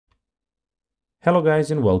Hello guys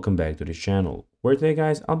and welcome back to this channel, where today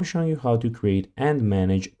guys I'll be showing you how to create and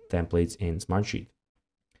manage templates in Smartsheet.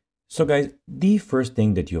 So guys, the first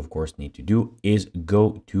thing that you of course need to do is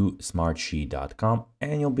go to smartsheet.com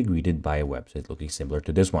and you'll be greeted by a website looking similar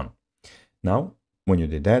to this one. Now, when you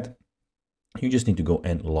did that, you just need to go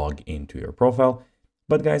and log into your profile.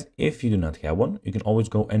 But guys, if you do not have one, you can always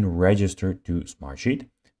go and register to Smartsheet.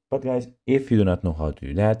 But guys, if you do not know how to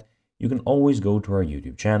do that, you can always go to our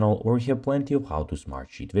YouTube channel where we have plenty of how to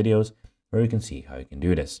Smartsheet videos where you can see how you can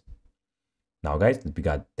do this. Now guys, that we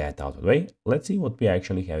got that out of the way, let's see what we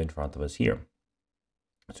actually have in front of us here.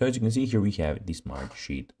 So as you can see here, we have the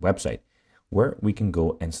Smartsheet website where we can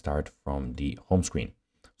go and start from the home screen.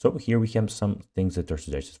 So here we have some things that are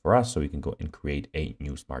suggested for us. So we can go and create a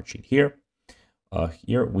new Smartsheet here.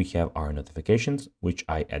 Here we have our notifications, which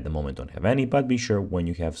I at the moment don't have any, but be sure when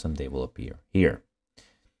you have some, they will appear here.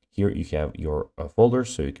 Here you have your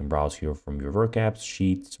folders, so you can browse here from your work apps,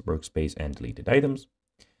 sheets, workspace, and deleted items.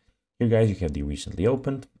 Here guys, you have the recently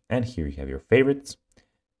opened, and here you have your favorites.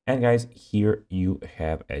 And guys, here you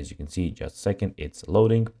have, as you can see, just a second, it's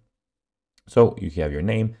loading. So you have your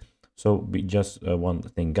name. So just one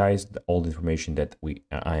thing guys, all the information that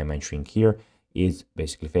I am entering here is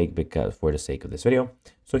basically fake because for the sake of this video.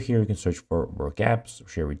 So here you can search for work apps,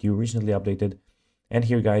 share with you, recently updated. And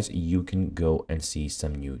here guys, you can go and see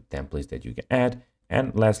some new templates that you can add.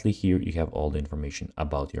 And lastly, here you have all the information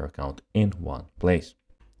about your account in one place.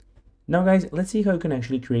 Now guys, let's see how you can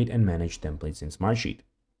actually create and manage templates in Smartsheet.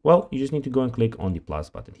 Well, you just need to go and click on the plus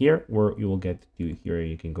button here, where you will get to here.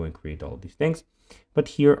 You can go and create all of these things. But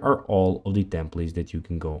here are all of the templates that you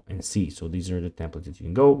can go and see. So these are the templates that you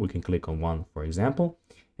can go. We can click on one, for example,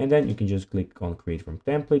 and then you can just click on create from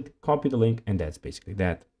template, copy the link, and that's basically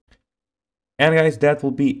that. And guys, that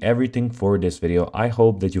will be everything for this video. I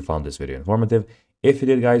hope that you found this video informative. If you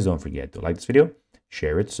did guys, don't forget to like this video,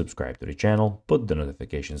 share it, subscribe to the channel, put the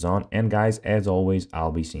notifications on. And guys, as always,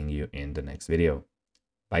 I'll be seeing you in the next video.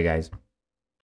 Bye guys.